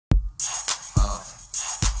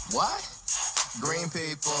What? Green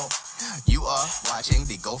people, you are watching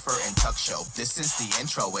the Gopher and Tuck show. This is the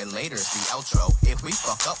intro and later's the outro. If we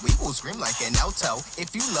fuck up, we will scream like an alto.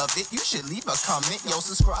 If you loved it, you should leave a comment. Yo,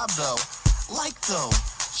 subscribe though. Like though.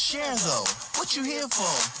 Share though. What you here for?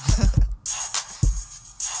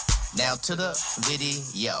 Now to the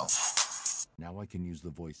video. Now I can use the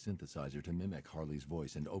voice synthesizer to mimic Harley's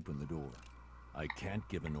voice and open the door. I can't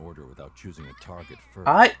give an order without choosing a target first.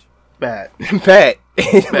 Bad. Bad.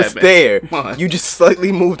 It was Bad. there. Come on. You just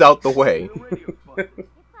slightly moved out the way. If I find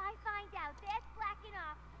out that's blacking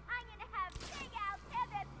off, I'm gonna have Big Al tear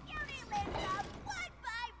the beauty lids off one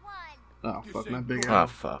by one. Oh fuck, not Big Oh Al.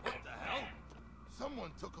 fuck. What the hell?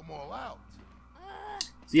 Someone took them all out.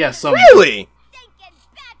 Yeah, some. Really? Stinking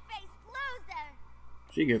bat-faced loser.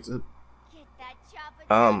 She gets it. Get that chopper.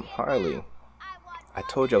 Harley. I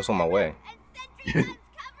told you I was on my way. And sentry guns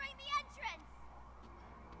covering the entrance.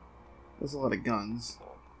 There's a lot of guns.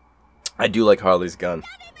 I do like Harley's gun. Don't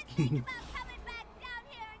even think about coming back down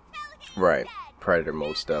here until he's Right. dead. Predator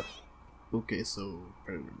mode stuff. Okay, so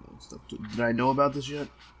Predator mode stuff. Did I know about this yet?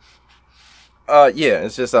 Yeah,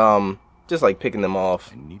 it's just like picking them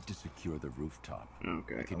off. I need to secure the rooftop.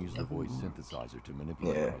 Okay. I can use the voice synthesizer to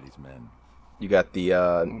manipulate Yeah. Harley's men. You got the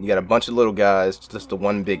you got a bunch of little guys, just the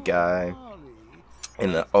one big guy.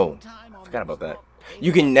 And the forgot about that.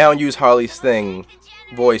 You can now use Harley's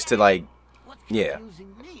voice to like, yeah.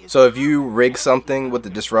 So if you rig something with the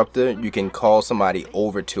disruptor, you can call somebody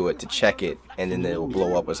over to it to check it, and then it'll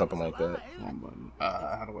blow up or something like that.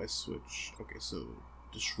 How do I switch? Okay, so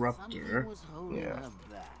disruptor. Yeah.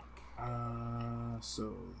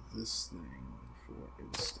 So this thing, for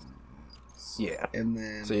instance. Yeah. And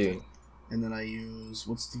then. So you, and then I use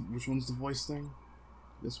which one's the voice thing?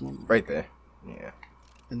 This one. right there. Yeah.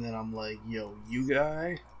 And then I'm like, yo, you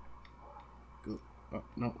guy. Go. Oh,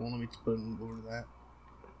 no, well, let me put him over to that.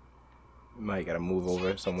 You might gotta move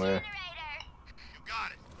over somewhere. You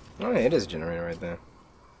got it. Oh, yeah, it is a generator right there.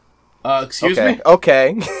 Excuse Okay. me.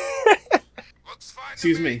 Okay. Looks fine.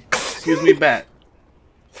 Excuse me. Excuse me, Bat.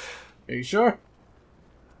 Are you sure?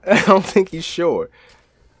 I don't think he's sure.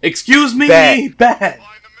 Excuse me, Bat. Bat. Fine to me.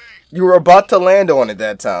 You were about to land on it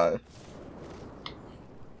that time.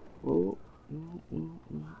 Oh,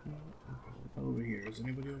 over here. Is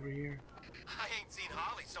anybody over here? I ain't seen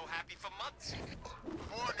Harley so happy for months.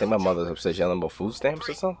 I think my mother's upset yelling about food stamps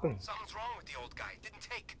or something. Something's wrong with the old guy. Didn't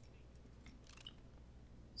take.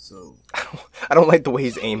 So, I don't like the way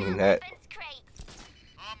he's aiming that. Weapons crate.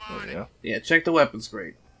 I'm There on we it. go. yeah, check the weapons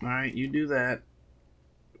crate. Alright, you do that.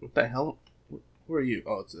 What the hell? Where are you?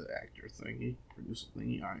 Oh, it's an actor thingy. Producer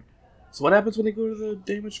thingy. Alright. So what happens when they go to the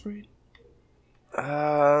damage crate?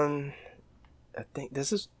 I think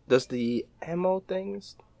does the ammo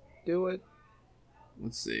things do it?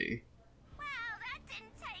 Let's see. Well, that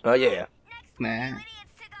didn't take Oh yeah. Next Nah. idiots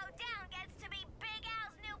to go down gets to be Big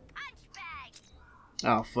Al's new punch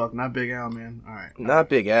bag. Oh, fuck. Not Big Al, man. Alright. Not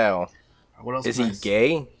Big Al. What else Is can he I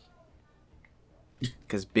say? gay?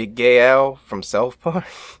 Cause Big Gay Al from South Park.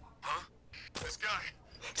 Huh? This guy.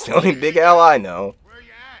 It's the only Big Al I know. Where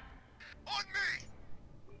you at?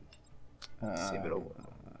 On me. Save it over.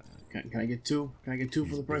 Can I get two? Can I get two for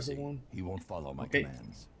He's the price of busy. one? He won't follow my Okay.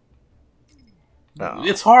 commands. No.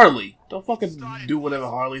 It's Harley. Don't fucking do whatever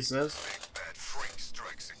Harley says. Bad freak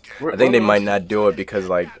strikes again. Where- I think they where might those- not do it because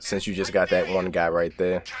like since you just got that one guy right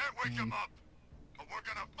there, Can't wake him up. But we're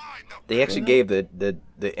gonna find him. they actually gave the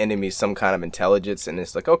enemy some kind of intelligence, and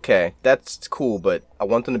it's like okay, that's cool, but I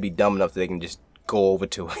want them to be dumb enough that they can just go over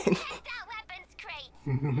to it. That weapons crate.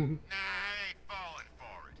 Nah, I ain't falling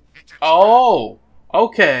for it. It's a Oh,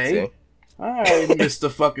 okay. See? Alright, Mr.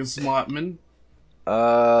 fucking Smartman.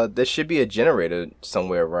 There should be a generator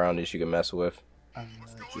somewhere around that you can mess with.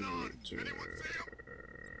 Generator.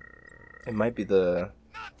 It might be the.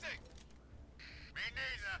 nothing. Me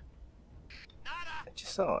neither. Nada. I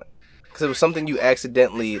just saw it because it was something you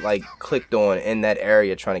accidentally like clicked on in that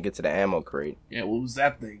area trying to get to the ammo crate. Yeah, well, it was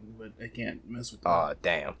that thing, but I can't mess with that. Aw,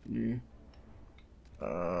 damn. Yeah.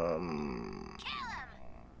 Kill him.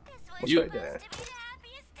 This was You- supposed to be the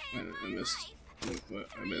happiest day of I my missed. life.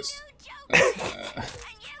 I missed. You jokers,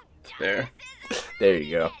 and you There. dumbasses. There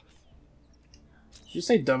you go. Did you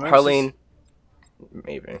say dumbass? Harleen.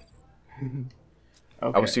 Maybe. Okay.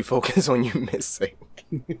 I was too focused on you missing.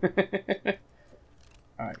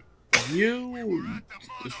 Alright. You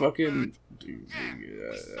just fucking.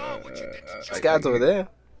 This guy's over there.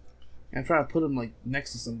 I'm trying to put him like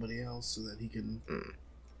next to somebody else so that he can.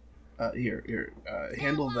 Here.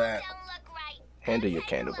 Handle that. Don't look right. Handle your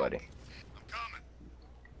candle, buddy. I'm coming.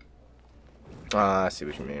 Ah, I see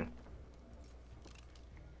what you mean.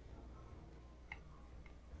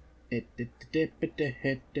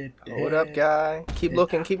 Hold up, guy. Keep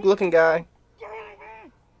looking, guy.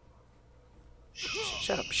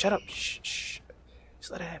 Shut up, shut up. Shh.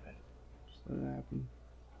 Just let it happen.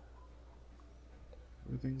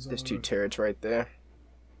 Everything's There's all 2 right. turrets right there.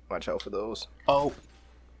 Watch out for those. Oh.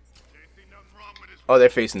 Can't see nothing wrong with his Oh, they're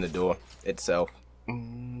facing the door itself.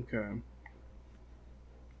 Okay.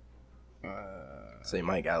 So you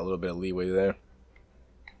might got a little bit of leeway there.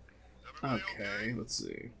 Okay, let's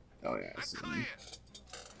see. Oh yeah, I see.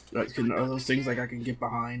 Right, are those things like I can get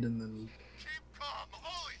behind and then keep calm,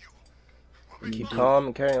 all of you. Keep calm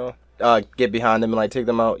and carry on. Get behind them and like take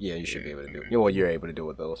them out. Yeah, you should be able to do it. Well, you're able to do it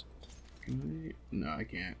with those. No, I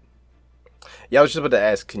can't. Yeah, I was just about to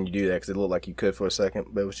ask, can you do that? Because it looked like you could for a second,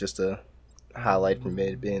 but it was just a highlight from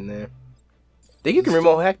it being there. I think you can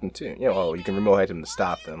remote hack them too. You know, oh, you can remote hack them to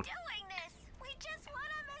stop them. Doing this. We just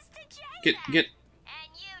want our Mr. J Get.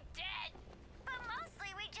 And you did. But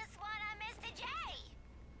mostly we just want our Mr. J.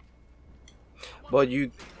 Well,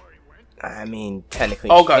 you, I mean, technically,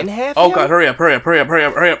 Oh god. can have Oh him? god. Hurry up.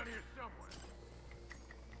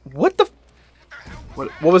 What the? What?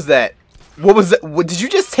 What was that? What was that? What, did you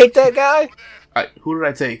just take that guy? Who did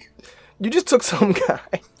I take? You just took some guy.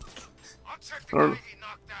 I'll check the guy he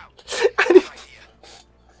knocked out.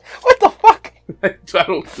 What the fuck? There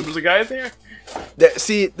was a guy there?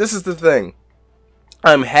 See, this is the thing.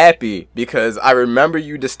 I'm happy because I remember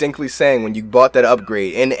you distinctly saying when you bought that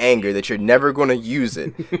upgrade in anger that you're never going to use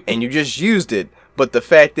it. And you just used it. But the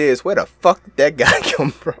fact is, where the fuck did that guy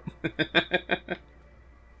come from? Hey,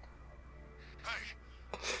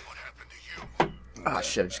 what happened to you? Ah,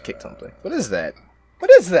 shit, I just kicked something. What is that?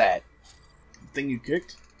 What is that? Thing you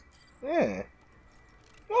kicked? Yeah.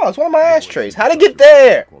 Oh, it's one of my ashtrays. How'd it get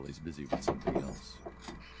there? While he's busy with something else.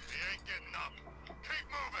 He ain't getting up.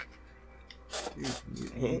 Keep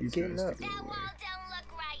moving. He ain't These getting guys up. go That away. wall don't look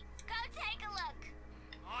right. Go take a look.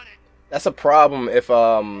 On it. That's a problem if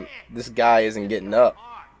this guy isn't getting up.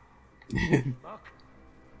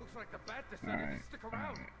 Alright.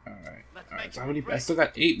 So how many? I still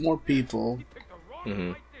got 8 more people.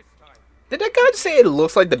 Mm-hmm. Did that guy just say it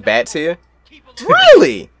looks like the bat's here?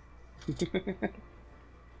 Really?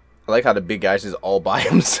 I like how the big guy's just all by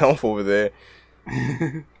himself over there.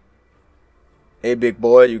 Hey, big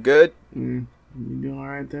boy, you good? You doing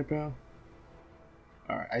alright there, pal?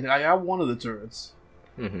 Alright, I got one of the turrets.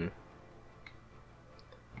 Mm-hmm.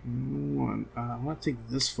 One. I want to take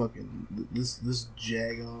this fucking this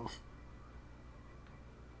jag off.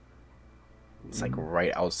 It's like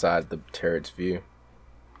right outside the turret's view.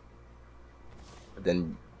 But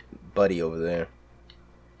then Buddy over there.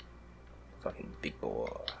 Fucking big boy.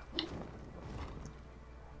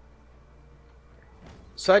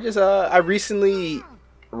 So I recently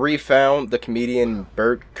refound the comedian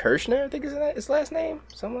Bert Kirshner, I think is that his last name?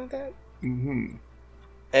 Something like that. Mm-hmm.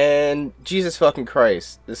 And Jesus fucking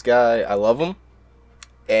Christ, this guy, I love him.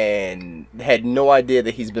 And had no idea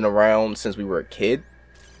that he's been around since we were a kid.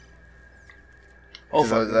 Oh,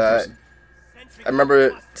 'Cause fuck. I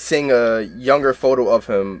remember seeing a younger photo of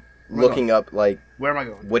him looking up like Where am I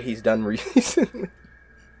going? what he's done recently.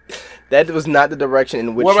 That was not the direction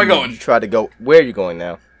in which Where am I going? you tried to go. Where are you going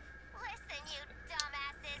now? Listen, you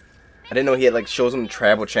dumbasses. I didn't know he had like shows on the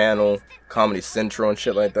Travel Channel, Comedy Central, and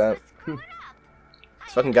shit like that.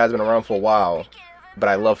 This fucking guy's been around for a while, but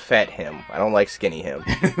I love fat him. I don't like skinny him.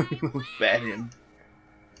 Fat him.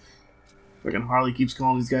 Fucking Harley keeps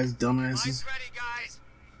calling these guys dumbasses. Mine's ready, guys.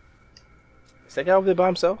 Is that guy over there by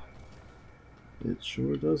himself? It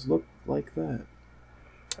sure does look like that.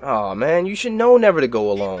 Oh man, you should know never to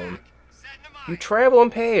go alone. Send them You on. travel in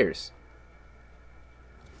pairs.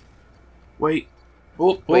 Wait.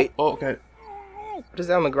 Oh, Wait. Oh, okay. What is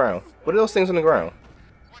that on the ground? What are those things on the ground?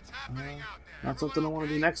 What's happening out there? Not something I want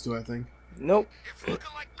to be next to, I think. Nope. If looking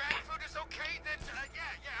like bad food is okay, then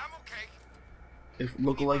yeah, I'm okay. If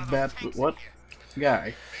lookalike bad. What?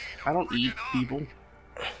 Guy. I don't eat people.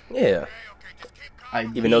 Yeah. Okay, just keep calm.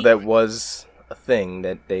 I Even though that was a thing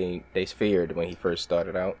that they feared when he first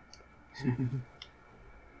started out.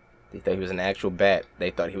 They thought he was an actual bat.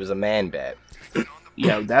 They thought he was a man bat.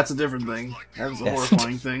 Yeah, that's a different thing. That's a Yes.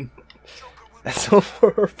 horrifying thing. That's so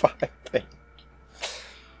horrifying thing.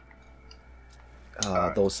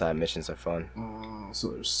 Those side missions are fun.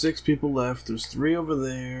 So there's 6 people left. There's 3 over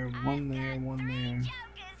there. 1 there. 1 there. Jokers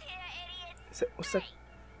here, idiots. Is that, what's that?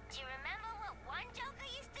 Do you remember what one Joker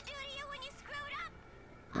used to do to you when you screwed up?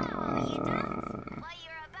 Well,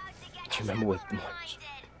 you're about to get Do you remember what? reminded.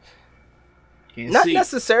 Can't Not see.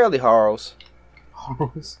 necessarily Harls.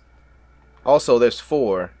 Horrors. Also, there's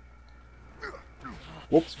 4.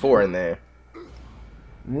 Whoops. 4 in there.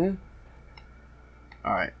 Yeah.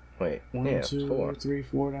 Alright. Wait, One, yeah, 2, 4. 3,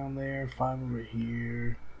 4 down there, 5 over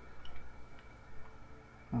here.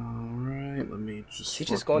 Alright, let me just... Is he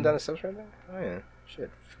just going down the steps right now? Oh yeah, shit,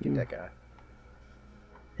 forget that guy.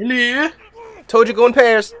 Hello! Told you go in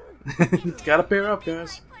pairs! Gotta pair up,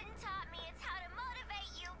 guys.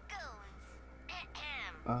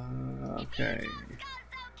 Okay.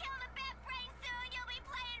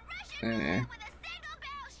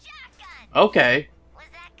 Okay. Was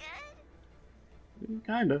that good?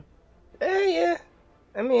 Kinda. Yeah.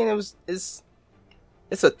 I mean, it's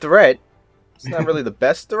a threat. It's not really the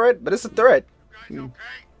best threat, but it's a threat. You guys okay?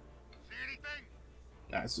 See anything?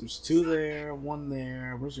 Alright, so there's 2 there, 1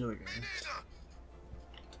 there. Where's the other guy?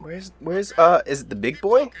 Where's is it the big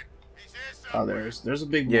boy? He's here, Oh, somewhere. there's a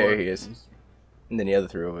big boy. Yeah, he is. And then the other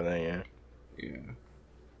 3 over there, yeah. Yeah.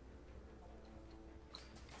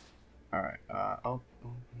 Alright,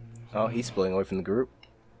 Oh, he's splitting away from the group.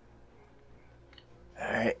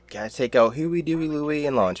 Alright, gotta take out Huey, Dewey, Louie,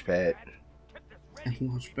 and Launchpad.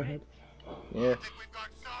 Launchpad. Yeah, Think we've got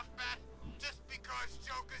soft bat just because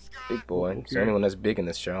Joker's gone? big boy. Is there anyone that's big in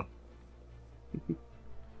this show?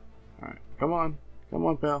 Alright, come on. Come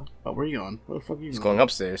on, pal. Oh, where you going? Where the fuck are you He's going? going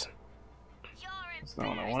upstairs. That's not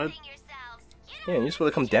what I wanted. Yeah, you're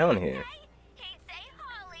supposed to come down here.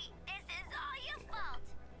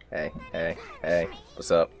 Hey,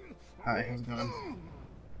 what's up? Hi, how's it going?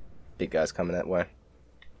 Big guy's coming that way.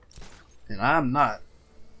 And I'm not.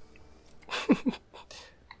 We can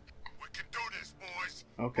do this, boys.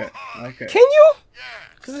 Okay, okay. Can you? Yeah.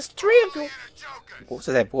 Because there's 3 of you. Be the Joker. What was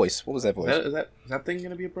that voice? What was that Is voice? is that thing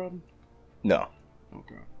gonna be a problem? No,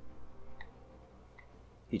 Okay.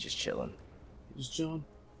 he's just chilling. Just chilling?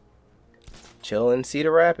 Chilling in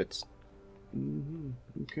Cedar Rapids.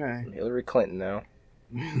 Okay. Hillary Clinton now.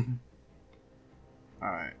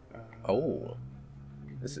 Alright. Oh,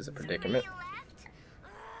 this is a predicament.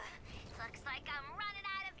 Looks like I'm running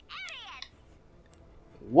out of idiots.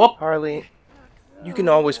 Whoop! Harley, you can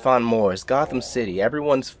always find more. It's Gotham City.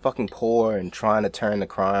 Everyone's fucking poor and trying to turn the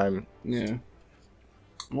crime. Yeah.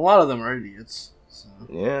 A lot of them are idiots. So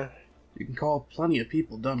Yeah, you can call plenty of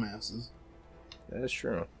people dumbasses. that is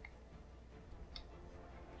true.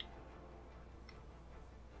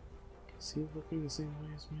 Is he looking the same way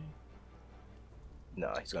as me?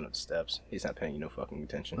 No, he's going up the steps. He's not paying you no fucking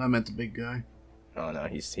attention. I meant the big guy. Oh no,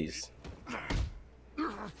 he's.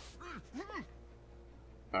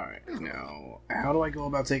 Alright, now, how do I go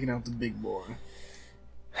about taking out the big boy?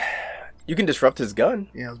 You can disrupt his gun.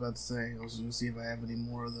 Yeah, I was about to say, I was gonna see if I have any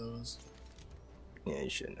more of those. Yeah, you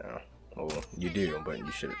should know. Well, you do, but you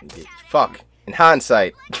should. Fuck. In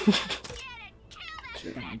hindsight.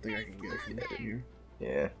 Shit, I don't think I can get it from here.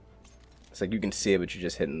 Yeah. It's like you can see it, but you're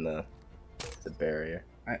just hitting the barrier.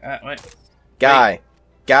 Wait. Guy.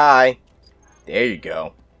 Guy. There you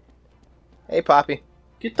go. Hey, Poppy.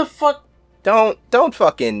 Get the fuck... Don't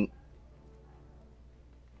fucking...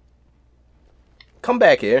 Come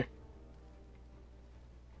back here.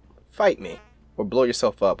 Fight me. Or blow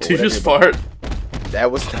yourself up. Did you just fart? That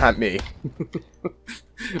was not me.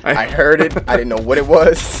 I heard it. I didn't know what it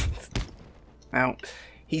was. Ow.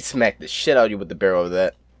 He smacked the shit out of you with the barrel of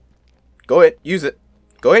that. Go ahead. Use it.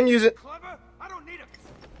 Go ahead and use it. Clever? I don't need it.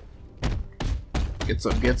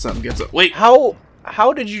 Get some. Wait! How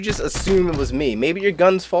did you just assume it was me? Maybe your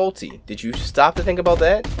gun's faulty. Did you stop to think about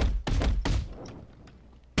that?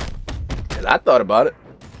 Cause I thought about it.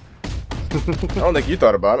 I don't think you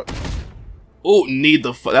thought about it. Oh, need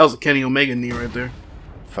the that was a Kenny Omega knee right there.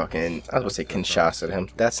 Fucking, I was gonna say Kinshasa to him.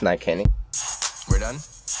 That's not Kenny. We're done?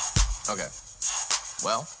 Okay.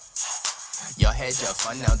 Well, y'all had your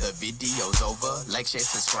fun, now the video's over. Like, share,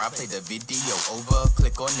 subscribe, play the video over.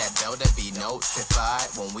 Click on that bell to be notified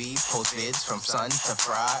when we post vids from sun to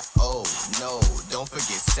fry. Oh, no, don't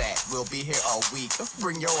forget Sat. We'll be here all week.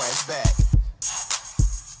 Bring your ass back.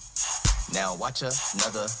 Now watch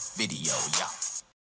another video, y'all.